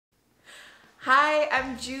Hi,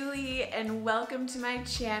 I'm Julie and welcome to my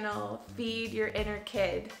channel, Feed Your Inner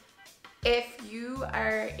Kid. If you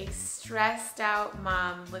are a stressed out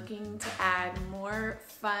mom looking to add more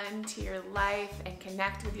fun to your life and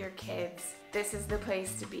connect with your kids, this is the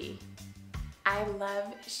place to be. I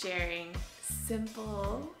love sharing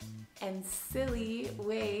simple and silly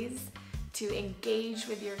ways to engage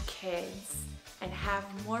with your kids and have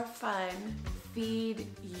more fun, feed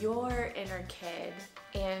your inner kid.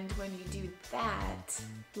 And when you do that,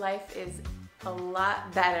 life is a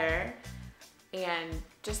lot better and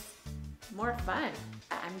just more fun.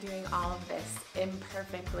 I'm doing all of this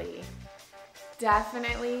imperfectly.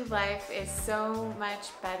 Definitely life is so much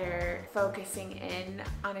better focusing in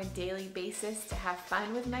on a daily basis to have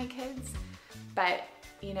fun with my kids, but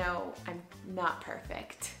you know, I'm not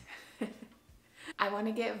perfect. I want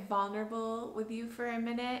to get vulnerable with you for a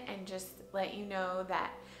minute and just let you know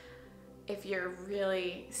that if you're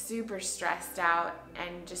really super stressed out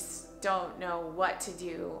and just don't know what to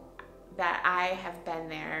do, that I have been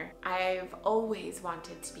there. I've always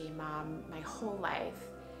wanted to be a mom my whole life,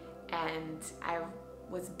 and I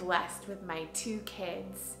was blessed with my two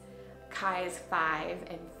kids. Kai is 5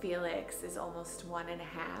 and Felix is almost 1.5.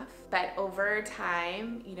 But over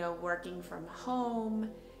time, you know, working from home,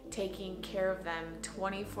 taking care of them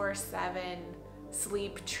 24/7,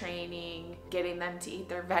 sleep training, getting them to eat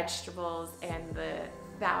their vegetables, and the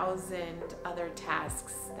 1,000 other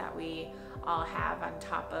tasks that we all have on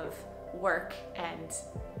top of work and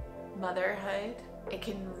motherhood, it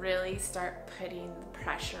can really start putting the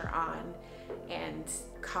pressure on and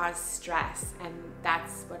cause stress. And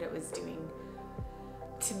that's what it was doing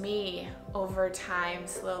to me over time,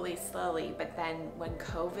 slowly. But then when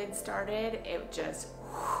COVID started, it just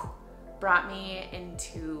brought me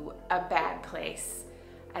into a bad place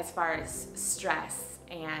as far as stress,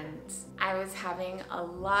 and I was having a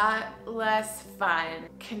lot less fun,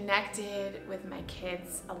 connected with my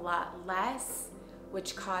kids a lot less,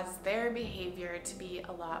 which caused their behavior to be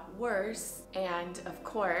a lot worse. And of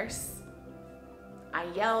course, I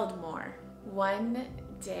yelled more. One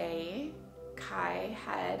day, Kai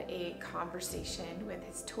had a conversation with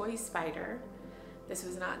his toy spider. This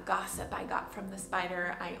was not gossip I got from the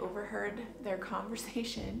spider. I overheard their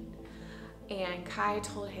conversation. And Kai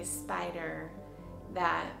told his spider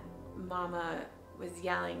that Mama was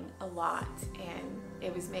yelling a lot and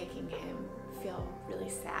it was making him feel really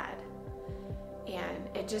sad.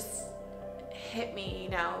 And it just hit me, you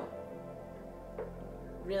know,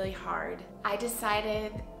 really hard. I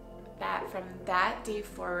decided that from that day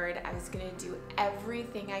forward, I was gonna do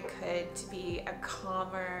everything I could to be a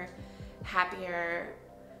calmer, happier,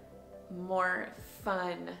 more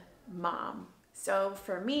fun mom. So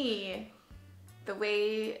for me, the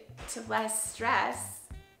way to less stress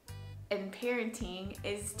in parenting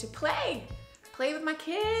is to play. Play with my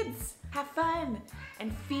kids, have fun,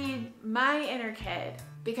 and feed my inner kid.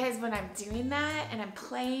 Because when I'm doing that and I'm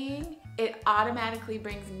playing, it automatically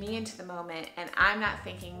brings me into the moment and I'm not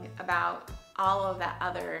thinking about all of that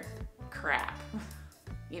other crap.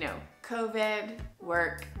 You know, COVID,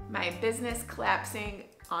 work, my business collapsing,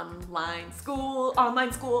 online school,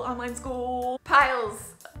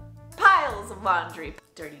 piles of laundry,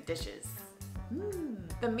 dirty dishes,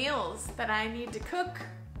 the meals that I need to cook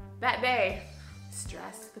that day,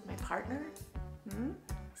 stress with my partner.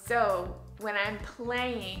 So when I'm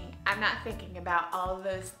playing, I'm not thinking about all of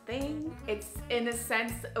those things. It's in a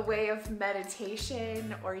sense a way of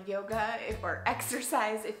meditation or yoga or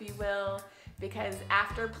exercise, if you will, because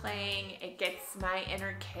after playing, it gets my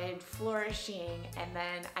inner kid flourishing, and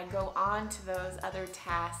then I go on to those other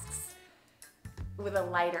tasks with a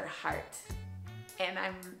lighter heart. And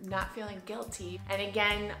I'm not feeling guilty. And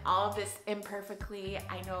again, all of this imperfectly.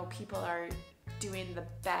 I know people are doing the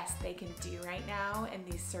best they can do right now in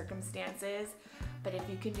these circumstances, but if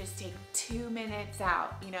you can just take 2 minutes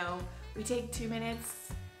out, you know, we take 2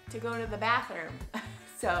 minutes to go to the bathroom,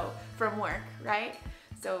 so from work, right?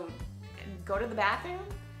 So go to the bathroom,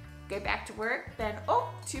 get back to work, then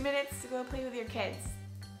 2 minutes to go play with your kids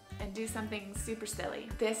and do something super silly.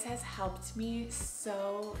 This has helped me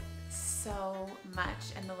so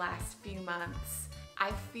much in the last few months.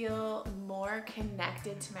 I feel more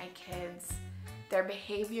connected to my kids. Their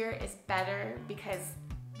behavior is better because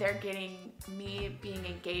they're getting me being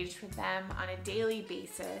engaged with them on a daily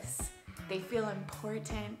basis. They feel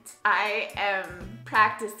important. I am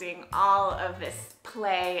practicing all of this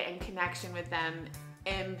play and connection with them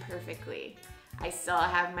imperfectly. I still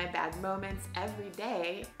have my bad moments every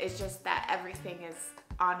day. It's just that everything is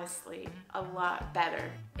honestly a lot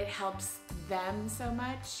better. It helps them so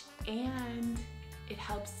much and it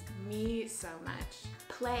helps me so much.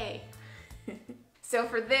 Play. So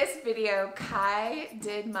for this video, Kai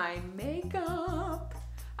did my makeup.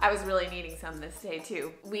 I was really needing some this day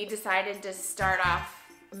too. We decided to start off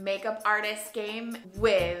makeup artist game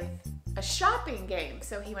with a shopping game.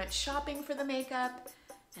 So he went shopping for the makeup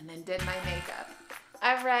and then did my makeup.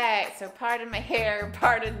 All right, so pardon my hair,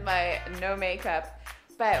 pardon my no makeup.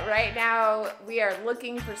 But right now we are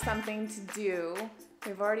looking for something to do.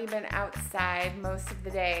 We've already been outside most of the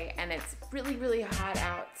day and it's really, really hot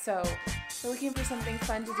out. So we're looking for something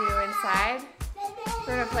fun to do inside.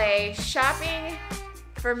 We're gonna play shopping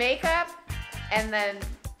for makeup and then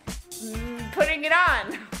putting it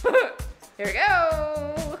on. Here we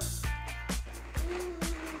go.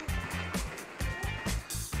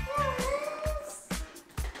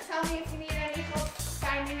 Tell me if you need any help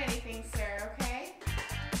finding anything, sir, okay?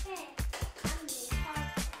 Okay.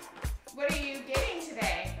 What are you getting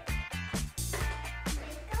today?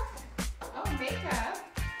 Makeup? Oh, makeup.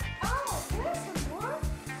 Oh, there's some more.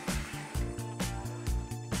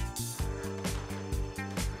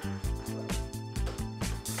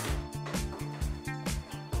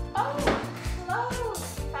 Oh, clothes.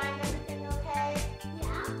 You find everything okay?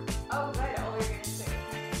 Yeah. Oh, good. Oh, you're gonna say.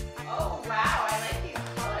 Oh, wow. I like these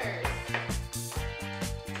colors.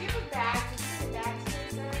 Do you have a bag? Did you have a bag here,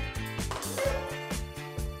 sir?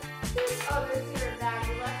 Oh, there's your bag.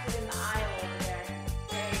 You left it in the aisle over there.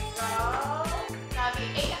 There you go. That'll be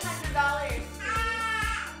 $800.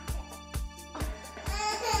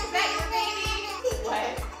 Is that your baby?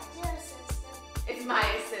 What? Your sister. It's my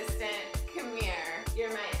assistant. Come here.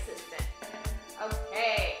 You're my assistant.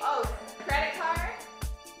 Okay. Oh, credit card?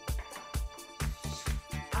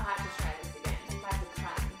 I'll have to try this again. I'll have to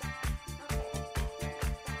try.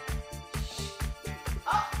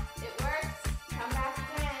 Oh, it works. Come back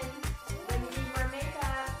again when you need more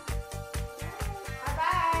makeup.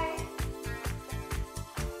 Bye-bye.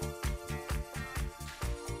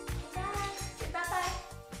 Bye-bye.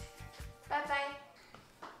 Bye-bye.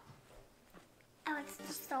 I went to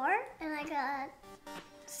the store and I got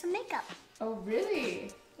some makeup. Oh,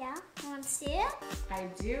 really? Yeah. You want to see it? I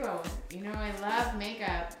do. You know, I love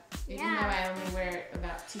makeup, even Yeah. though I only wear it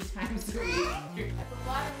about 2 times a week. That's a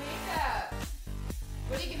lot of makeup.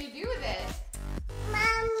 What are you going to do with it?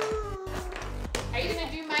 Mom. Are you going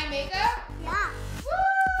to do my makeup? Yeah. Woo!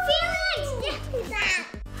 Felix, give me that.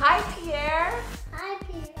 Hi, Pierre. Hi,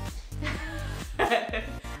 Peter.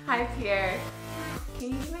 Hi, Pierre. Can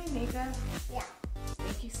you do my makeup? Yeah.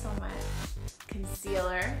 Thank you so much.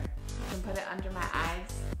 Concealer. You can put it under my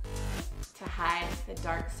eyes to hide the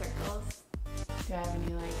dark circles. Do I have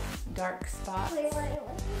any like dark spots? Wait. Let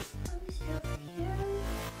me see over here.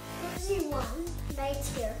 Let me see one right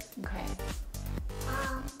here. Okay.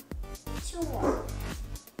 2 more.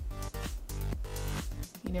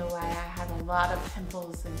 You know why I had a lot of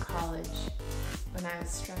pimples in college when I was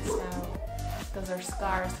stressed out? Those are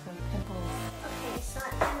scars from pimples. Okay, so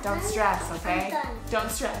I'm Don't done. stress, okay? I'm done. Don't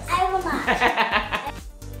stress. I will not.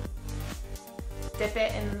 Dip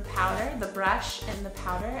it in the powder, the brush in the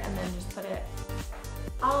powder, and then just put it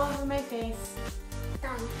all over my face.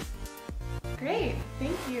 Done. Great,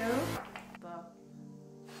 thank you.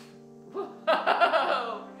 Whoa.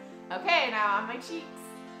 Okay, now on my cheeks.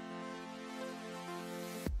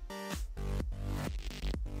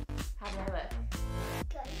 How do I look?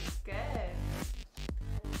 Good. Good.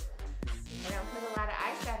 I don't put a lot of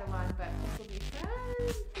eyeshadow on, but this will be fun.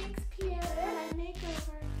 Thanks, Pierre, for my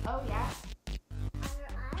makeover. Oh, yeah. On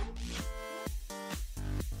your eye?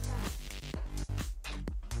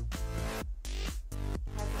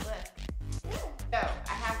 How's it look? Good. So,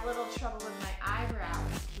 I have a little trouble with my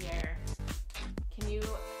eyebrows here. Can you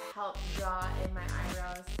help draw in my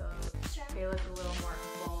eyebrows so Sure. they look a little more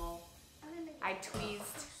full? I'm gonna I get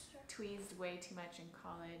tweezed way too much in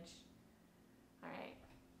college. All right.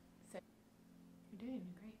 So, you're doing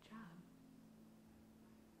a great job.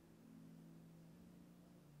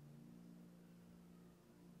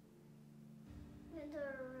 I'm gonna do it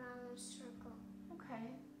around a circle. Okay.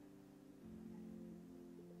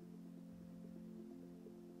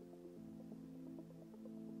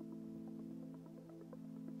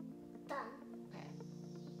 Done. Okay.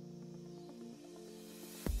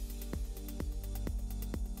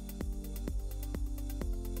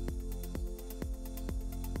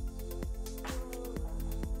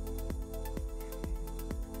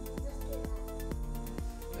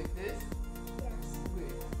 Like this? Yes.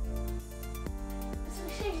 Good.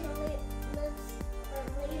 Especially your lips are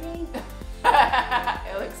bleeding.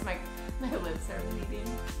 It looks like my lips are bleeding.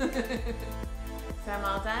 So I'm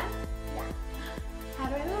all done? Yeah. How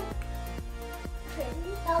do I look?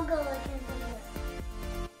 Pretty. I'll go look into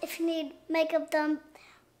it. If you need makeup done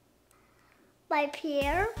my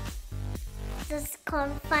peer. This is called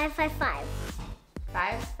 555.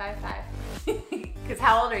 555. Because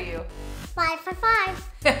how old are you?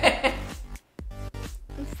 555.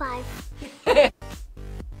 I'm 5.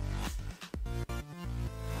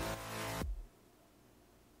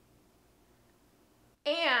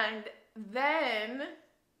 And then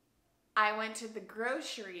I went to the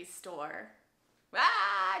grocery store.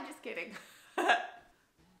 Just kidding.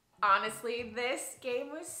 Honestly, this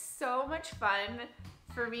game was so much fun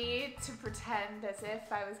for me to pretend as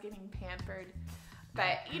if I was getting pampered.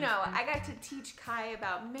 But, you know, I got to teach Kai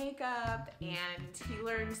about makeup, and he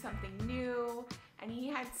learned something new, and he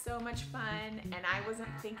had so much fun, and I wasn't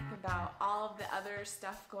thinking about all of the other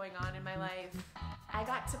stuff going on in my life. I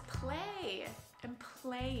got to play, and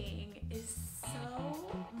playing is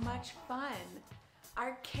so much fun.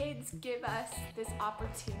 Our kids give us this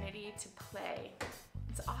opportunity to play.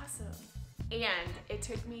 It's awesome. And it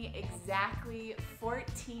took me exactly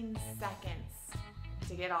 14 seconds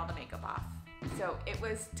to get all the makeup off. So it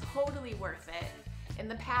was totally worth it. In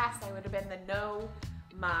the past, I would have been the no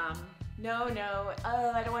mom. No,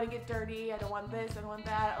 oh, I don't want to get dirty. I don't want this, I don't want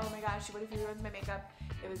that. Oh my gosh, what if you ruin my makeup?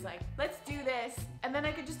 It was like, let's do this. And then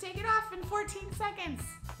I could just take it off in 14 seconds.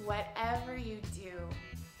 Whatever you do,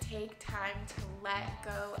 take time to let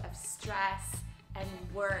go of stress and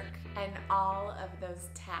work and all of those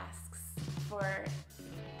tasks for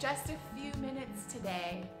just a few minutes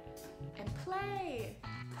today and play.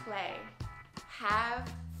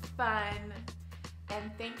 Have fun,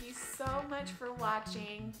 and thank you so much for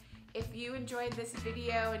watching. If you enjoyed this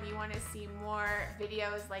video and you want to see more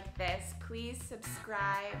videos like this, please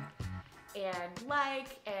subscribe and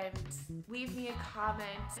like and leave me a comment.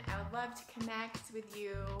 I would love to connect with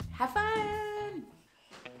you. Have fun!